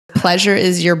pleasure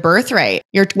is your birthright,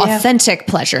 your authentic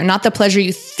pleasure, not the pleasure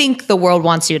you think the world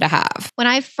wants you to have. When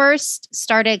I first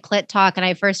started ClitTalk and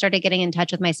I first started getting in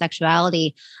touch with my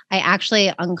sexuality, I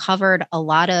actually uncovered a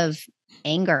lot of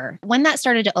anger. When that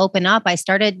started to open up, I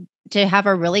started to have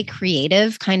a really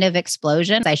creative kind of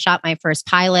explosion. I shot my first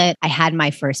pilot. I had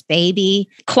my first baby.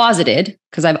 Closeted,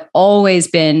 because I've always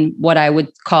been what I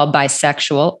would call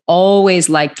bisexual, always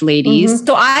liked ladies. Mm-hmm.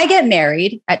 So I get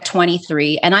married at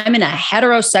 23 and I'm in a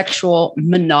heterosexual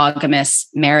monogamous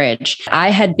marriage.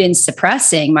 I had been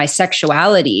suppressing my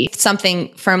sexuality.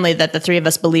 Something firmly that the three of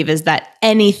us believe is that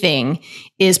anything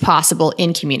is possible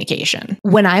in communication.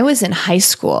 When I was in high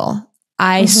school,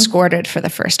 I squirted for the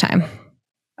first time.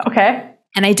 Okay.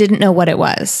 And I didn't know what it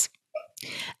was.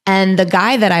 And the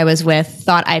guy that I was with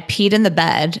thought I peed in the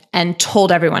bed and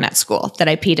told everyone at school that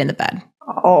I peed in the bed.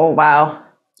 Oh, wow.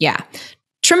 Yeah.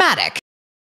 Traumatic.